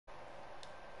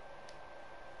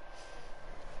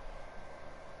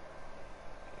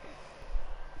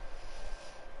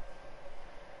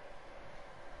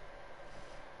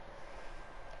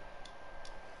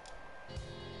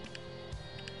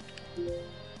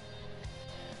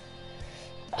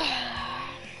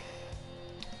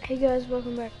Hey guys,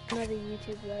 welcome back to another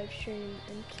YouTube live stream,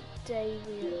 and today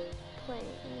we are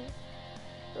playing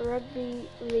Rugby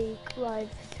League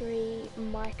Live 3,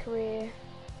 my career,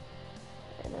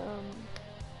 and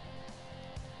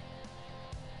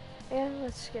yeah,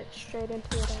 let's get straight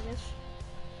into it, I guess.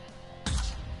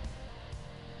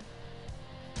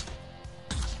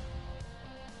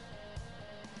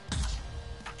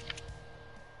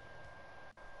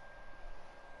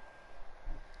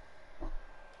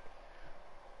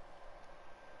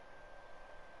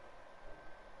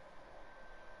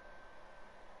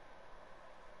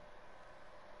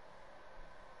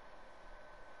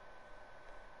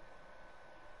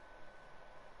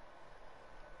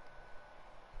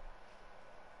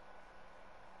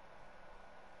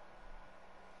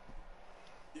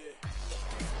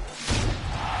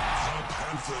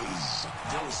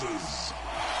 Versus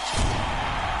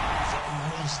the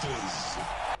Monsters.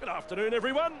 Good afternoon,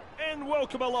 everyone, and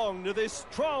welcome along to this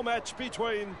trial match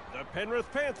between the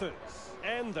Penrith Panthers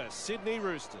and the Sydney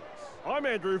Roosters. I'm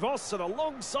Andrew Voss, and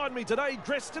alongside me today,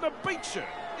 dressed in a beach shirt,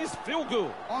 is Phil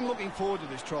Gould. I'm looking forward to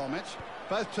this trial match.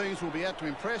 Both teams will be out to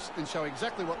impress and show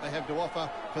exactly what they have to offer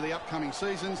for the upcoming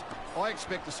seasons. I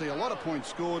expect to see a lot of points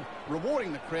scored,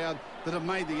 rewarding the crowd that have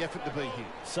made the effort to be here.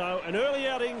 So, an early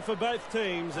outing for both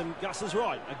teams, and Gus is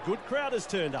right. A good crowd has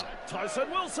turned up.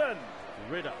 Tyson Wilson.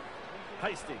 Ridder.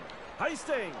 Hastings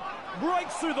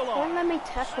breaks through the line. Don't let me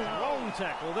tackle. Wrong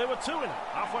tackle. There were two in it.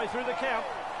 Halfway through the count.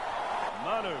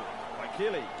 Manu.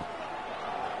 Wakili.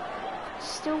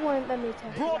 Still won't let me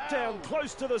tackle. Brought down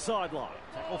close to the sideline.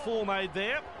 Tackle 4 made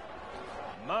there.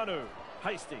 Manu.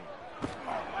 Hastings.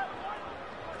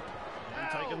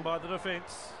 And taken by the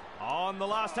defence. On the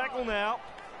last tackle now.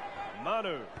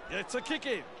 Manu gets a kick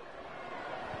in.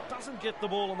 Doesn't get the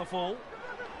ball on the full.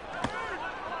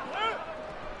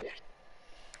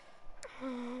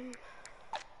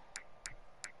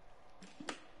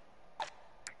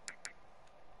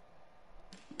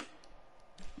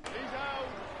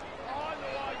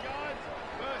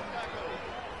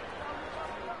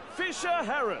 Fisher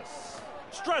Harris.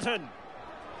 Stratton.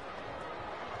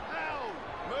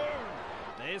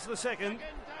 There's the second.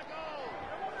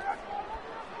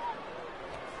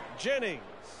 Jennings.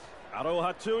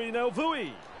 Arohatui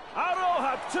Navui.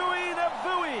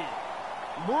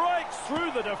 Breaks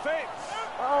through the defence.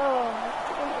 Oh.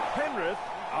 Penrith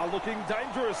are looking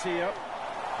dangerous here.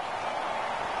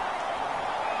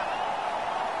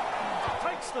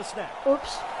 Takes the snap.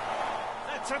 Oops.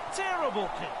 That's a terrible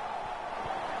kick.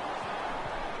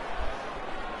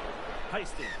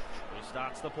 Hastings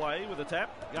restarts the play with a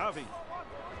tap. Garvey.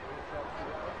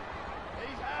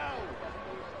 He's out.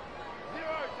 0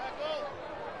 tackle.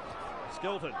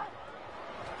 Skelton.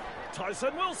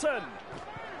 Tyson Wilson.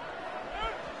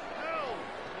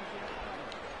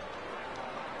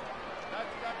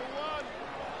 That's tackle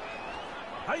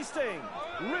 1. Hastings.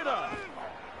 Ridder.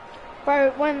 Bro,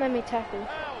 it won't let me tackle.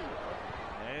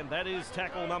 And that is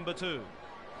tackle number 2.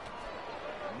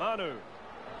 Manu.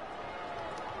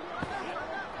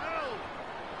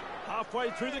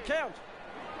 Halfway through the count.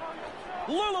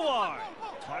 Luluai.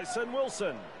 Tyson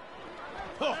Wilson.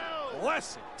 Oh,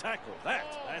 classic tackle.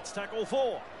 That's tackle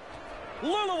 4.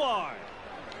 Luluai.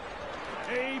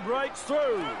 He breaks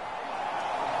through.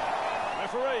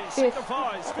 Referee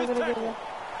signifies 5th tackle.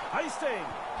 Hastings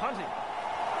punting.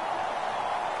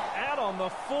 Out on the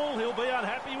full. He'll be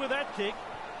unhappy with that kick.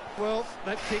 Well,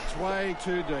 that kick's way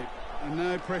too deep and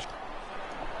no pressure.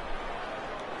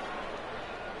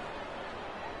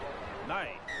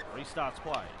 Nay restarts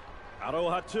play.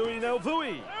 Arohatui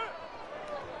Navui.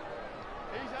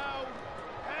 He's out.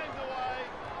 Hands away.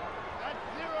 That's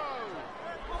 0.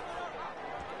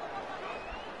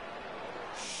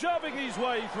 Shoving his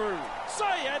way through.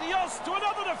 Say adios to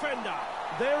another defender.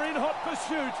 They're in hot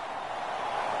pursuit.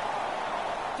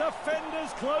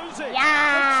 Defenders closing. Yeah.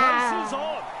 The chase is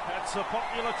on. That's a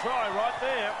popular try right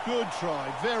there. Good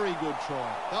try, very good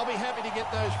try. They'll be happy to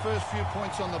get those first few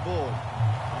points on the board.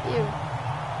 You.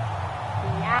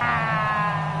 Yeah.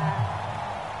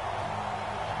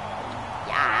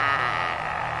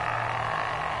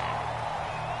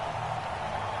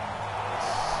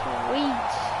 Sweet.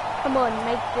 Come on,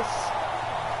 make this.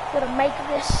 Gotta make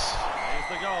this. Here's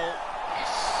the goal.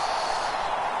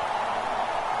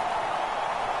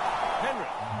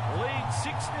 Penrith lead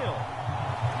 6-0.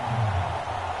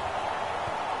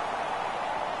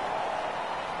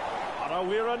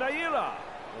 Arawira Naira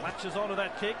latches onto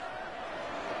that kick.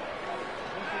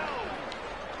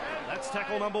 That's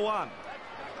tackle number 1.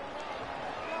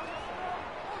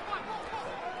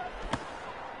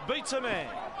 Beats a man.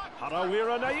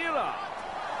 Harawira Naira.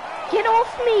 Get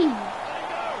off me!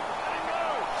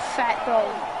 Fat dog.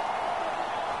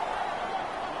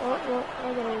 Oh,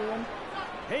 I got it again.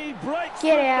 He breaks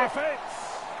Get the out. defence.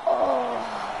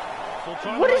 Oh.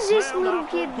 What is this little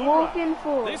kid walking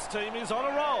for? This team is on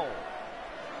a roll.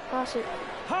 Pass it.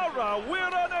 Hara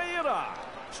Wiranaira.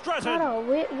 Stratton.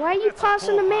 Why are you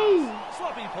passing to me?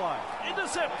 Sloppy play.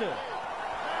 Intercepted.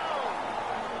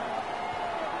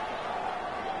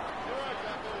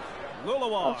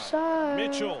 Lulawai. Offside.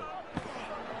 Mitchell.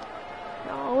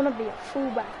 No, I want to be a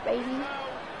fullback, baby.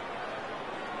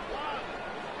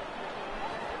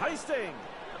 Hastings.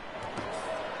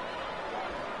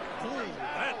 Ooh,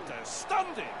 that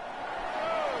stunned him.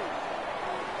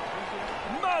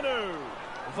 Manu.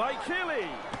 Vaikili.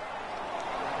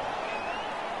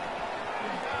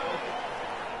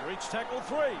 Reach tackle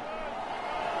 3.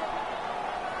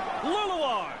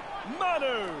 Luluai.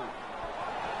 Manu.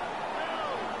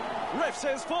 Ref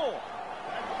says 4.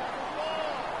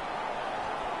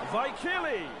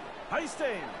 Vaikili.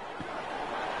 Hastings.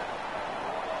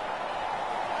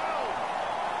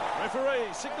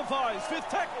 Referee signifies 5th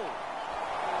tackle.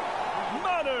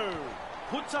 Manu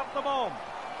puts up the bomb.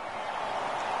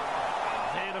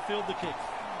 There to field the kick.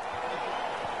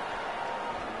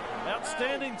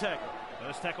 Outstanding tackle.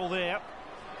 First tackle there.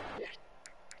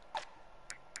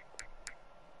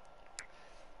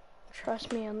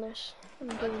 Trust me on this. I'm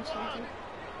doing something.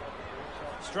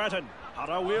 Stratton.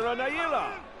 Harawira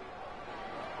Naira.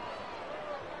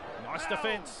 Nice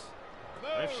defence.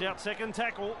 Ref shouts second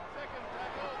tackle.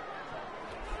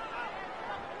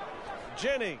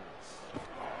 Jennings.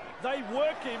 They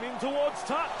work him in towards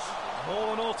touch.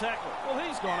 Ball and all tackle. Well,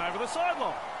 he's gone over the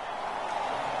sideline.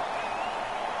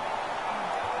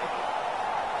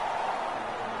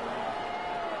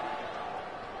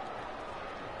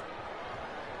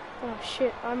 Oh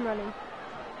shit, I'm running.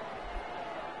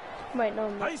 Wait, no,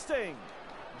 I'm not. Hastings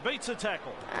beats a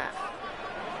tackle.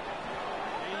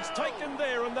 He's taken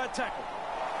there on that tackle.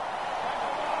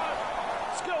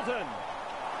 Skelton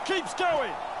keeps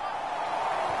going.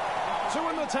 2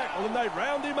 in the tackle and they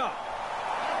round him up.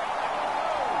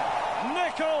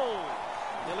 Nickel.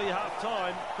 Nearly half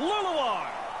time. Luluai.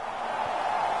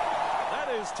 That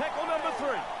is tackle number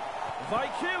 3.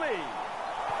 Vaikili.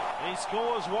 He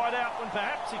scores wide out when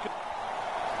perhaps he could.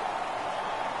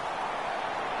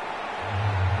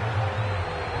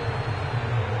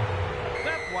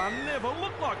 That one never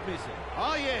looked like missing.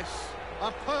 Oh yes,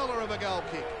 a pearler of a goal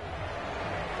kick.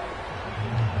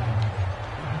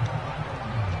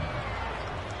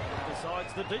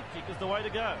 Decides the deep kick is the way to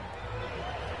go.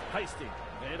 Hastings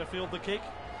there to field the kick.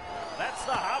 That's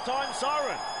the half-time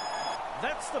siren.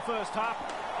 That's the first half.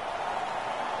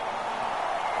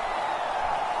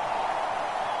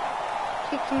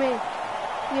 Kick to me.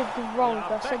 You're wrong,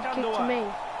 I said kick to me.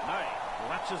 No,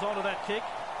 latches onto that kick.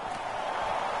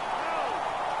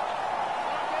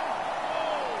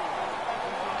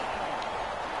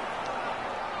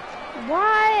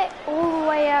 Why all the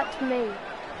way out to me?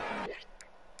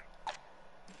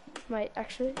 Wait,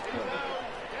 actually, no.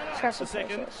 Trust the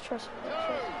process. Trust the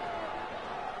process.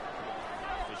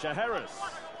 Fisher Harris.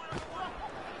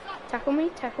 Tackle me,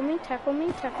 tackle me, tackle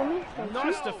me, tackle me. Thank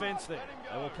Nice you. defence there.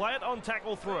 They will play it on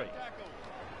tackle 3.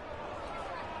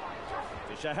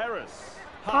 Fisher Harris.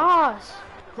 Pass.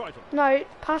 Crichton. No,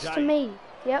 pass to Jay. me.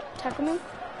 Yep, tackle me.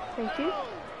 Thank you.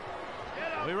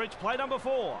 We reach play number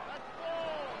 4.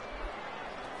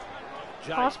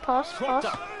 Jay. Pass, pass, Proctor.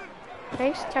 pass.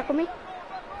 Thanks, tackle me.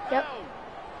 Yep.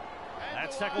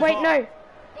 That's tackle Wait, 5. no.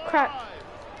 Crap.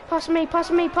 Pass to me, pass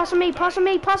to me, pass to me, pass to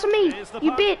me, pass to me. Here's the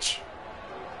You punt. bitch.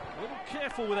 A little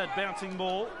careful with that bouncing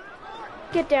ball.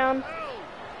 Get down.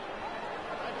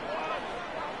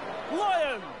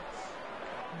 Lyons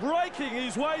breaking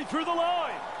his way through the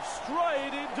line,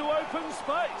 straight into open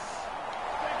space.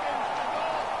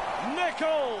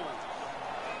 Nichols,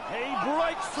 he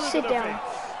breaks through Sit the down. defence,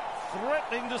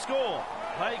 threatening to score.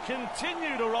 They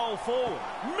continue to roll forward.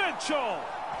 Mitchell.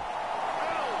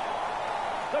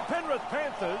 The Penrith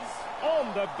Panthers on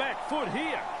the back foot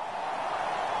here.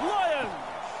 Lyons.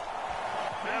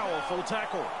 Powerful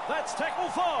tackle. That's tackle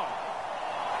 5.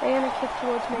 They're gonna kick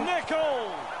towards me.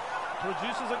 Nichols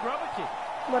produces a grubber kick.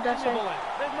 What did I say?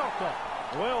 They've knocked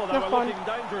off. Well, they Knock were on. looking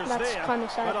dangerous That's there, kinda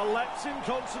sad. but a lapse in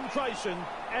concentration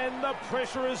and the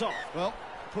pressure is off. Well,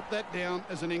 put that down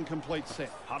as an incomplete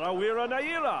set. Harawira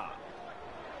Naira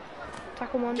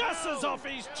Tackle one. gusses off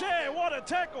his chair. What a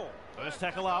tackle. First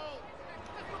tackle up.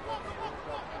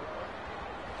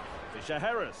 Fisher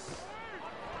Harris.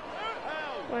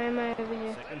 Why am I over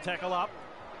here? Second tackle up.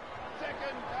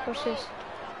 What's this?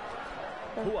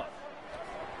 Hua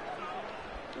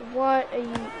What are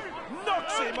you?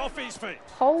 knocks him off his feet.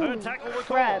 Holy Third tackle recalled.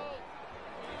 crap.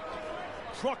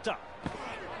 Proctor.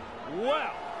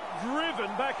 Wow. driven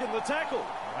back in the tackle.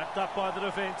 Wrapped up by the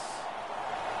defence.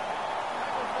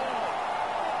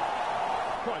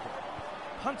 Crichton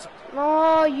punts it.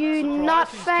 Oh, you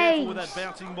Surprised he's careful with that nutface.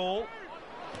 bouncing ball.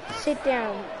 Sit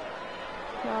down.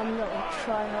 No, I'm not going to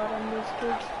try hard on these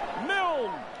kids.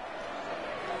 Milne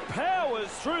powers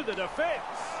through the defence.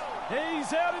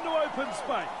 He's out into open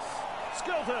space.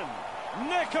 Skelton,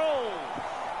 Nicol,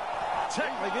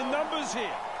 tackling in numbers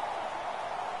here.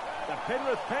 The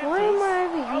Penrith Why am I Panthers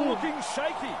over are here? looking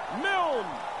shaky. Milne,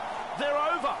 they're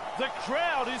over. The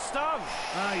crowd is stunned.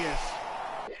 Ah, yes.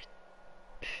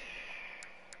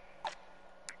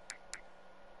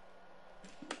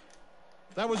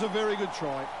 That was a very good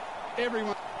try.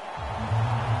 Everyone...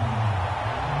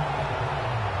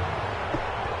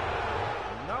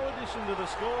 No addition to the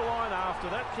scoreline after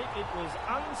that kick. It was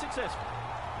unsuccessful.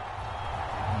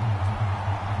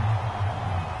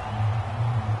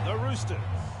 The Roosters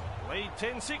lead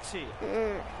 10-6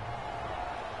 here.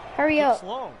 Hurry Kicks up.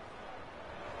 long.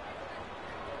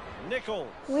 Nicol.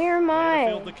 Where am There to I?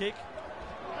 field the kick.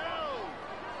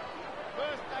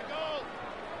 First tackle.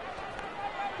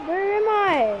 Where am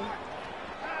I?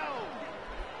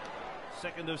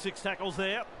 Second of 6 tackles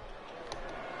there.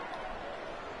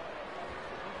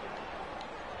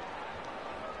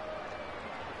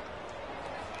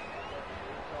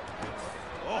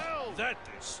 Oh, that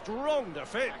is strong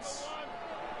defence.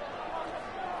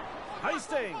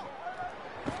 Hastings.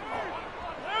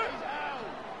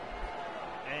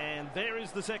 And there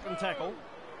is the second tackle.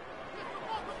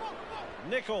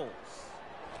 Nichols.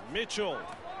 Mitchell.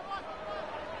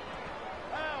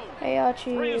 Hey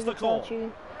Archie, Three is the it's call.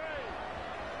 Archie.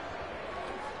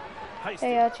 Hastings.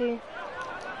 Hey Archie.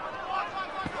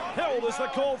 Held is the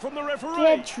call from the referee.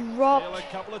 Get Still a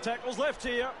dropped. couple of tackles left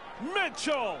here.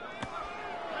 Mitchell.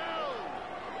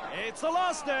 It's the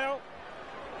last now.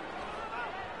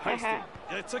 Hastings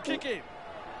gets a kick in.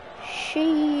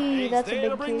 She, He's that's a there to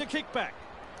big bring the kick. kick back.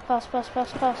 Pass, pass,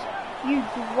 pass, pass. You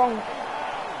gronk.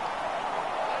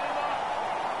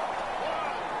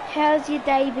 How's your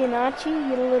day been, Archie?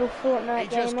 You little Fortnite He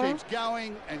just gamer. keeps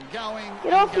going and going. Get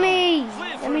and off going. me! Clear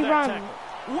Let through me that run. tackle.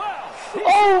 Wow.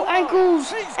 Oh,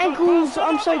 ankles! He's got Ankles! past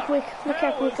I'm so another. quick. Look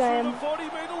how quick I Powers am. through the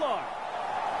 40-metre line.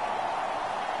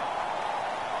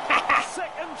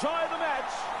 Second try of the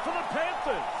match for the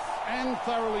Panthers. And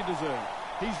thoroughly deserved.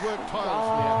 He's worked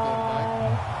tirelessly out there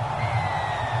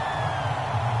today.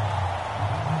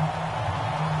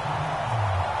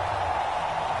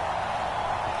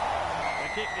 The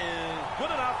kick is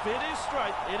good enough. It is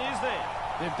straight. It is there.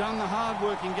 They've done the hard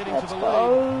work in getting Let's to the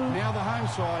go. lead. Now the home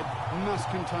side must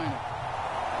contain it.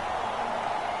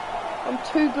 I'm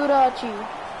too good, Archie.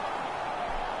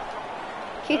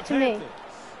 Kick The to me.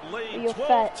 Panthers lead You're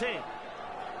fat. 12-10.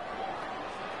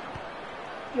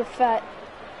 You're fat.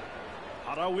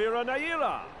 Harawira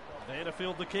Naira. There to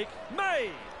field the kick. May.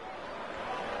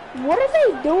 What are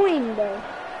they doing, though?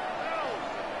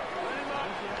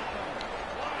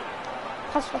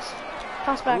 Pass, pass.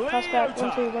 Pass back, pass back.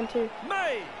 1-2, 1-2.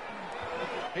 May.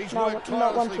 He's No, worked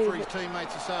not one, tirelessly two, for his but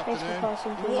teammates this thanks for afternoon.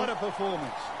 passing to What me. a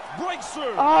performance. Breaks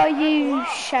through. Oh, you Wow.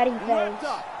 shatty Wrapped face.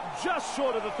 up just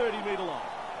short of the 30-metre line.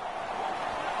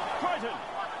 Crichton.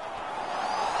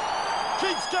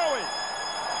 Keeps going.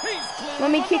 He's clear.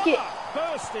 Let me of kick it. another.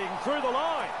 Bursting through the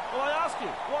line. Well, I ask you,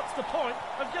 what's the point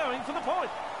of going for the point?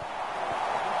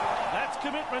 That's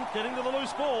commitment, getting to the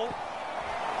loose ball.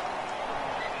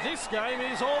 This game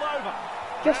is all over.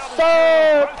 Yes, Crowd is sir.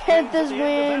 cheering both teams Panthers at the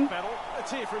end of win. that battle.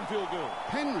 Let's hear from Phil Gould.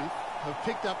 Penrith have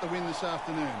picked up the win this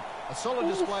afternoon. A solid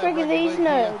Who the display frig of are rugby these league here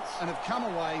nerds? and have come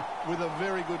away with a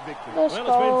very good victory. Let's Well,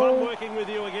 it's been fun go. working with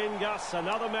you again, Gus.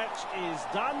 Another match is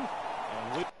done.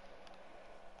 And we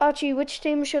Archie, which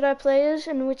team should I play as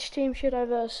and which team should I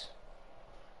verse?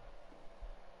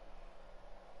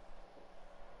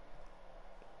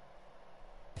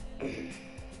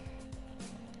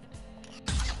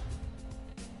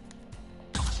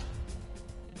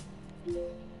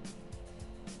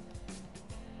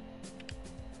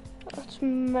 That's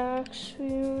max. We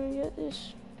gonna get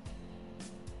this.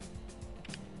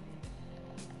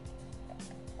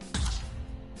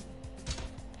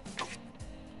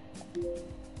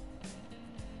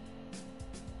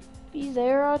 You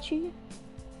there, Archie?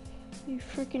 You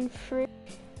freaking frick.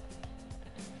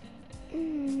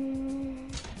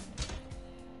 Mm.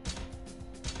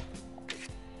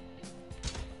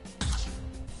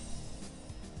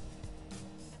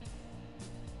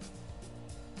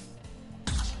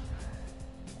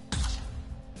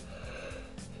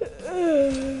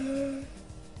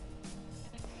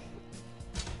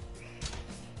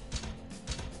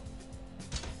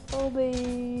 I'll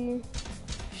be...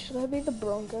 Should I be the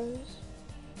Broncos?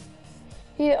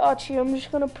 Here, Archie, I'm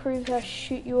just gonna prove how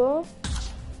shit you are.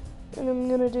 And I'm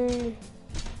gonna do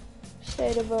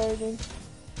State of Origin.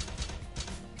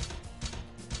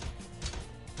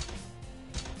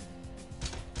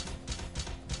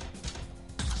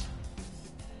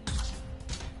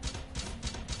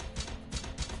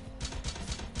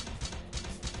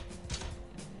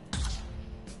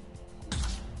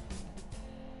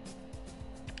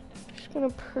 Just gonna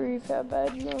prove how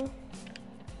bad you are.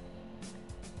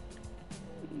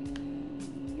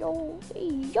 Yo,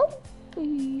 yo,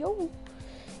 yo,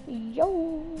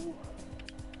 yo,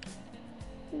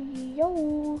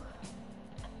 yo.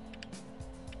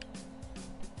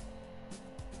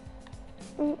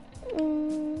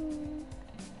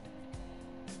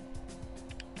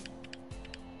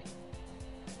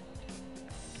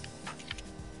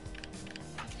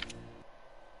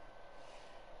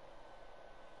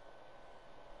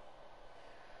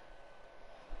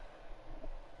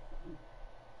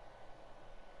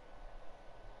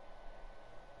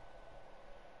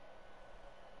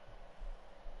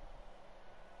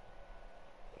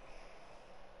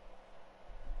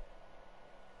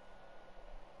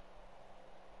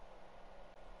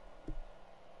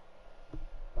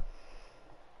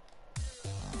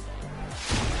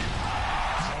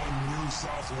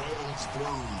 South Wales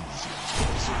Blues.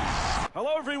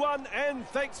 Hello everyone, and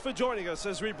thanks for joining us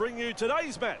as we bring you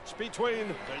today's match between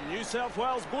the New South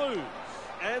Wales Blues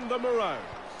and the Maroons.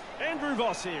 Andrew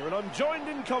Voss here, and I'm joined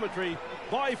in commentary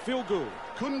by Phil Gould.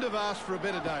 Couldn't have asked for a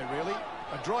better day, really.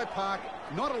 A dry park,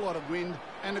 not a lot of wind,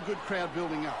 and a good crowd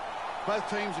building up. Both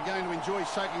teams are going to enjoy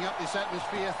soaking up this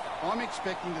atmosphere. I'm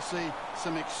expecting to see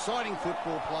some exciting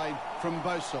football played from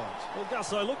both sides. Well,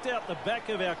 Gus, I looked out the back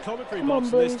of our commentary Come box,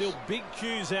 on, and there's Blues. still big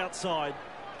queues outside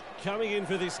coming in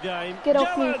for this game. Get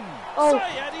off me. Gallen! Oh.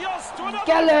 Say adios to another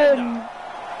Gallen! defender.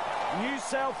 New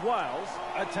South Wales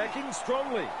attacking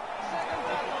strongly.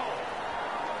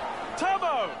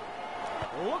 Tamo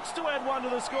looks to add one to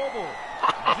the scoreboard.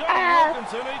 Johnny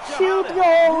Wilkinson each Field other.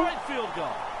 goal. Great field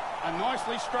goal. A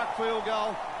nicely struck field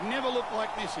goal, never looked like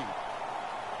missing.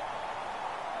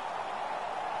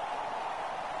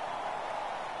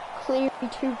 Cleary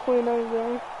 2.0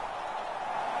 there.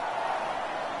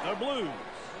 The Blues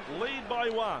lead by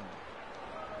 1.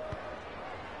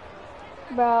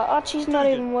 But Archie's not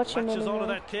Dugan even watching latches onto anymore.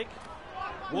 that kick.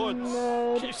 Woods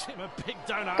No. gives him a big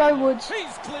donut. Go Woods.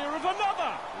 He's clear of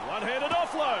another. One-handed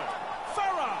offload.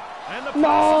 Farah. And the pass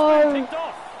No. has been picked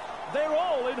off. They're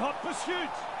all in hot pursuit.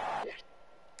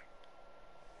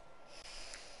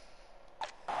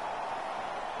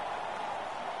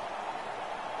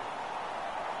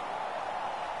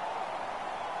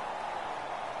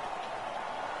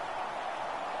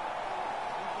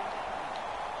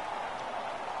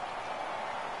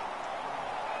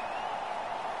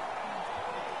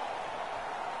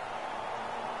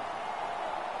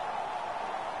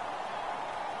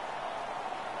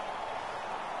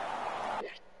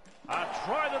 A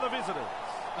try to the visitors.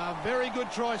 A very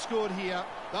good try scored here.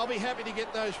 They'll be happy to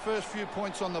get those first few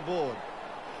points on the board.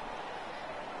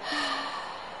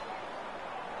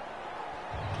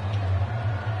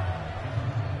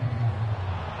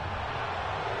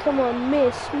 Come on,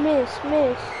 miss, miss,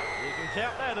 miss. You can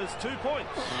count that as 2 points.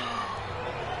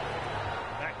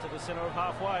 Back to the centre of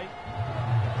halfway.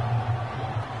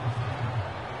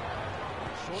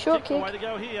 Short kick. kick. The way to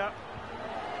go here.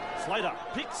 Slater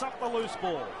picks up the loose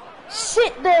ball.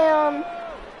 Sit down.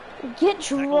 Get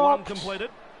Tackle 1 dropped.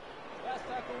 completed.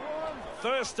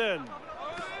 Thurston.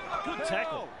 Good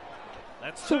tackle.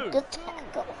 That's 2. Good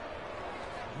tackle.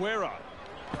 Guerra.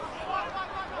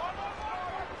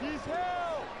 He's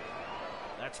held.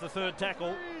 That's the 3rd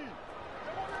tackle.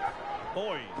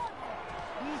 Boyd.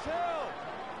 He's held.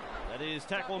 That is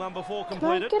tackle number 4 Can I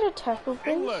completed. get a tackle,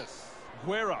 please? Inglis.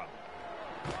 Guerra.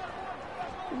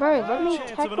 Bro, let me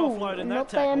Chance of an tackle, offload in that not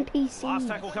the tackle. NPC. Last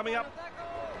tackle coming up.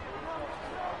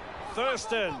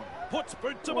 Thurston puts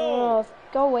boot to ball. Oh,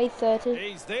 go away, 30.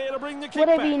 He's there to bring the kick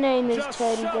Whatever back. your name is, Just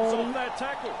Teddy shoves Birdie. off that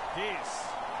tackle. Yes.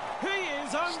 He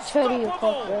is Teddy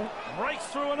unstoppable. O'Clock, Breaks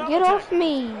through another Get off tackle.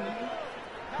 me.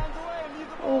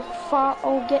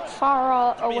 Or get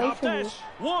far Dummy away half from me. dash.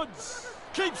 Woods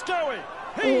keeps going.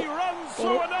 He Yeah. runs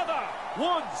through Yeah. another.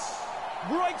 Woods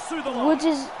breaks through the line. Woods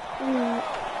is...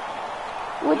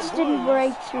 Woods The didn't Blues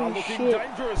break are through looking shit.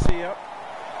 dangerous here.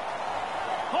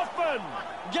 Hoffman,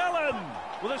 Gallen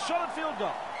with a shot at field goal.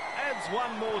 Adds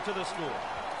 1 more to the score.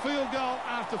 Field goal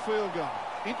after field goal.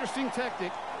 Interesting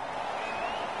tactic.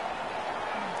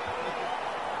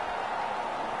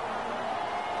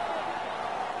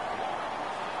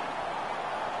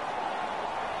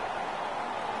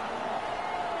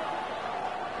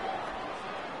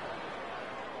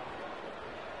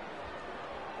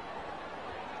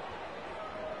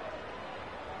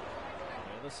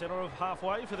 centre of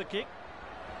halfway for the kick.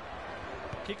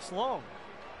 Kicks long.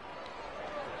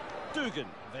 Dugan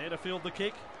there to field the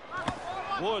kick.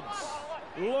 Woods.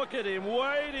 Look at him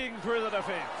waiting through the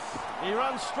defence. He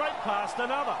runs straight past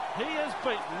another. He has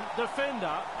beaten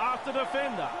defender after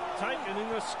defender. Taken in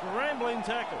a scrambling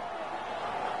tackle.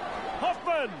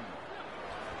 Hoffman.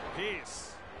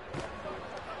 Pierce.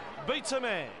 Beats a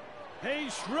man. He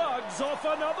shrugs off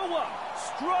another one.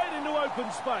 Straight into open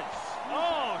space.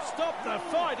 Oh, stop the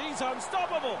fight. He's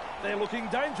unstoppable. They're looking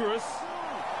dangerous.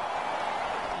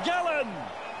 Gallen.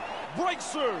 Breaks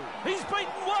through. He's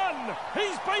beaten one.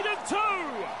 He's beaten two.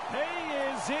 He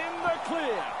is in the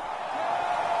clear.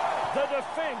 The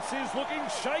defence is looking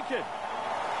shaken.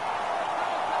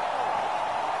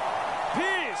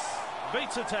 Pierce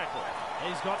beats a tackle.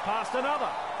 He's got past another.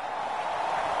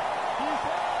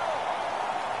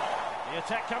 The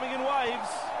attack coming in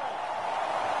waves.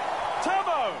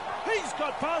 Tamo. He's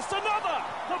got past another.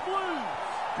 The Blues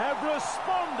have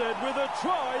responded with a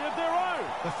try of their own.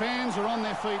 The fans are on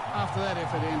their feet after that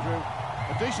effort, Andrew.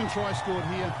 A decent try scored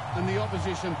here, and the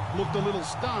opposition looked a little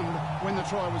stunned when the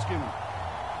try was given.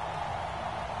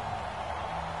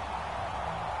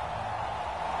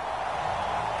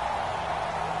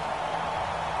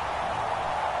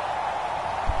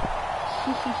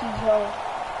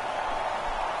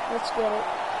 Let's get it.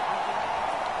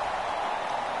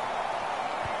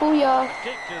 Booyah.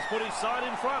 Kick has put his side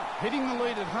in front. Hitting the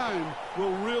lead at home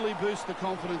will really boost the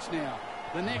confidence now.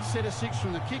 The next set of 6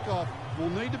 from the kick-off will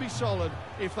need to be solid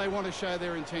if they want to show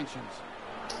their intentions.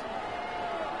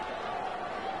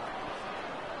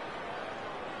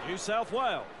 New South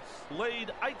Wales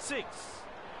lead 8-6.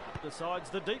 Decides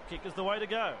the deep kick is the way to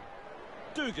go.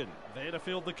 Dugan there to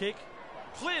field the kick.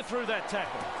 Clear through that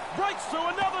tackle. Breaks through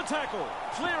another tackle.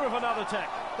 Clear of another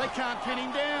tackle. They can't pin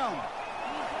him down.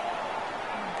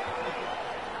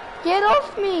 Get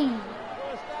off me.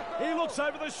 He looks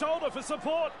over the shoulder for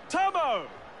support. Tamo.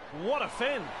 What a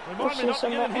fend. Remind me not to What's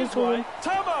get it his ankle? way.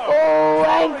 Tamo. Oh,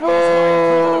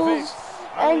 ankles.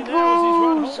 Only now is his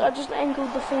run Ankles. home. I just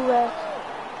angled the fullback.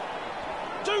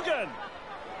 Dugan.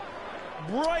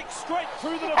 Breaks straight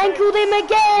through the defence. Angled him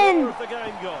again. Of the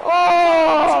game goal.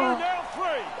 Oh. Now 3.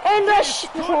 And I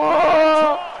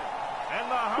Oh. And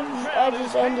the home I crowd just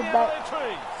is ended hanging that on their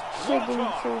trees. friggin' What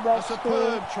a try. fullback A score.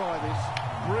 superb try, this.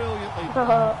 Brilliantly.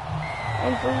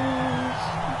 Ankles.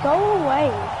 Go away.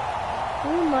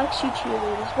 Who likes you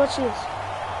cheerleaders? Watch this.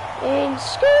 And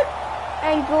skirt.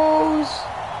 Ankles.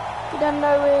 You don't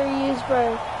know where he is,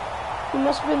 bro. He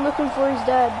must have been looking for his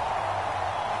dad.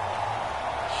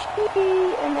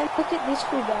 And then look at this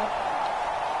fullback.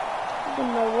 I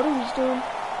didn't know what he was doing.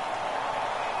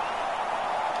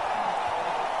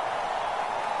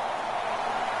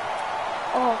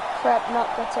 Oh crap, no,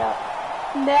 that's out.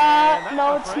 Nah,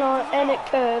 no it's not, and it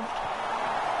curved.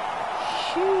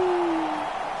 Shoo.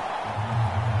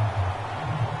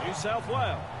 New South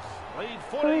Wales lead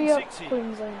Hurry up, 14-6 here.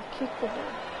 Queensland, kick the ball.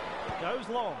 Goes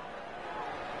long.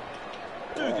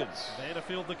 Dugan there to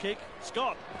field the kick.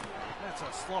 Scott. That's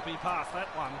a sloppy pass, that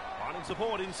one. Finding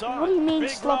support inside. What do you mean Big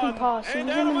sloppy run, pass? He and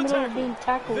was out in the of a middle of tackle. being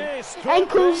tackled. They're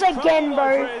Ankles struggling again, trouble,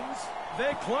 bro. my friends.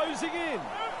 They're closing in.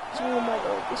 Oh my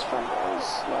god, this front row is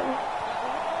slow.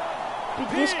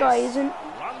 But this guy Pierce isn't.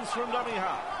 runs from dummy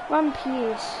half. Run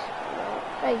Pierce.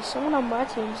 Hey, someone on my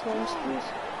team's name's Pierce.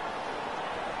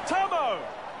 Tamo.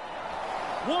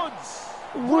 Woods.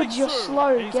 Woods, you're breaks through.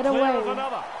 slow. He's Get clear away. of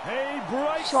another. He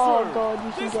breaks Oh through. god,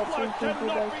 you can This get through bloke people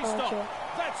cannot though, be can't stopped. you?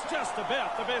 That's just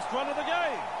about the best run of the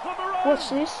game. For Maroon. Watch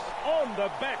this. On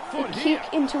the back A foot kick here.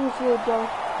 into a field goal.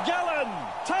 Gallen.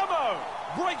 Tamo.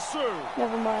 Breaks through.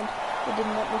 Never mind. They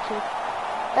didn't let me kick.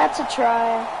 That's a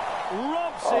try.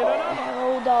 Robs in Oh, another.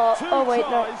 hold up. Two Oh wait,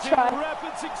 no. tries Try. in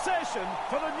rapid succession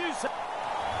for the New South.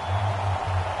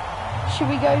 Should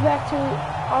we go back to...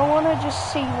 I want to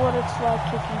just see what it's like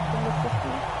kicking from the 50.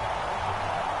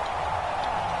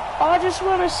 I just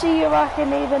want to see if I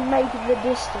can even make the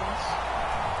distance.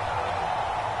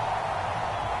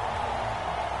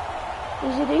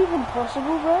 Is it even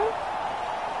possible, bro?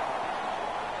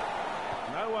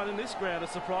 No one in this ground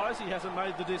is surprised he hasn't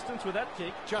made the distance with that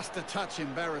kick. Just a touch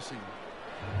embarrassing.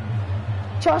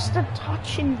 Just a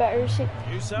touch embarrassing.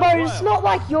 New South Bro, Wales it's not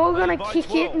like you're lead going by to kick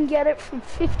 12. it and get it from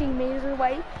 50 metres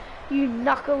away, you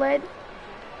knucklehead.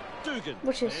 Dugan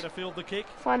Watch this. there to field the kick.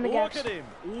 Find the Look gaps. at him,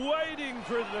 wading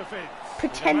through the defence.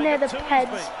 Pretend they're the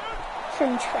pads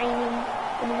from training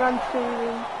and run through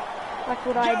them like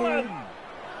what I Gallen do.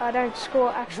 I don't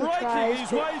score actual breaking tries, his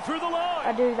but way through the line.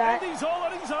 I do that. And he's all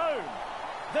on his own.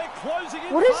 They're closing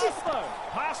in What is fast it? though.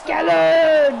 Past the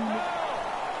Gallen!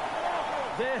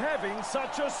 They're having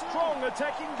such a strong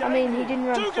attacking game. I mean, he here. didn't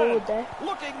run Dugan forward there.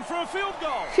 looking for a field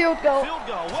goal. Field goal. Field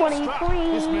goal. Well 20 struck.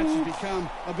 This match has points. become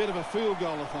a bit of a field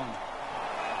goal-a-thon.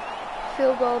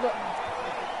 Field goal.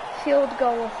 Field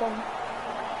goal-a-thon.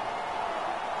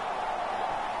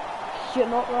 You're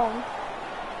not wrong.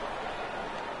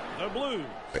 The Blues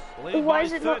lead Why by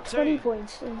is it not 20 13.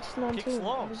 points? It's 19. Kicks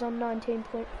long. It was on 19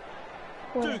 point.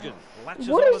 Dugan latches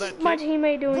What onto is that my kick.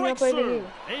 teammate doing Breaks up over through.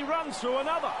 here? He runs through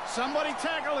another. Somebody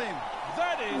tackle him.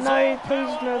 That is No, all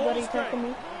please, power, nobody all tackle strength.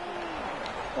 me.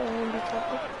 I don't want to be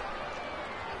tackled.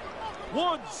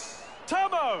 Woods,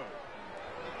 Tamo,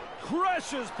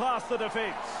 crashes past the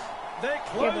defence. They're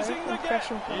closing I'm the gap.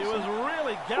 crashing He past was them.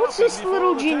 really galloping What's this before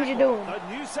little the ginger tackle. doing?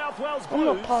 The New South Wales I'm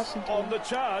not Blues passing to on him. the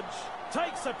charge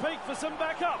takes a peek for some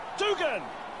backup. Dugan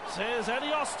says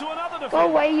adios to another defender. Go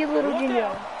away, you little Look ginger.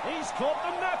 out. He's caught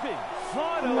them napping.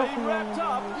 Finally nothing wrapped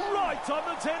wrong up with these. right on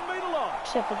the 10-metre line.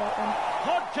 Except for that one.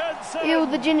 Hodgkinson. Ew,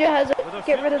 the ginger has With a it.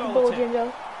 Get rid of the field ball, goal attempt.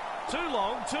 ginger. Too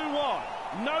long, too wide.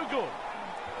 No good.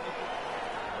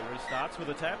 He restarts with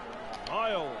a tap.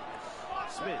 Miles.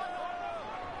 Smith.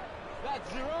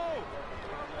 That's 0.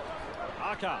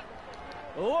 Parker.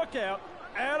 Look out.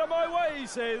 Out of my way, he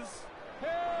says.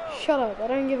 Shut up. I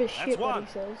don't give a shit what one.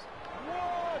 he says.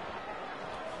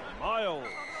 Miles.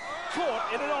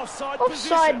 Caught in an offside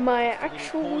Offside, position. my Little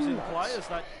actual pause in nuts. play as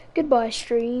they Goodbye,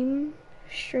 stream.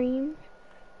 Streaming,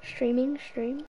 stream.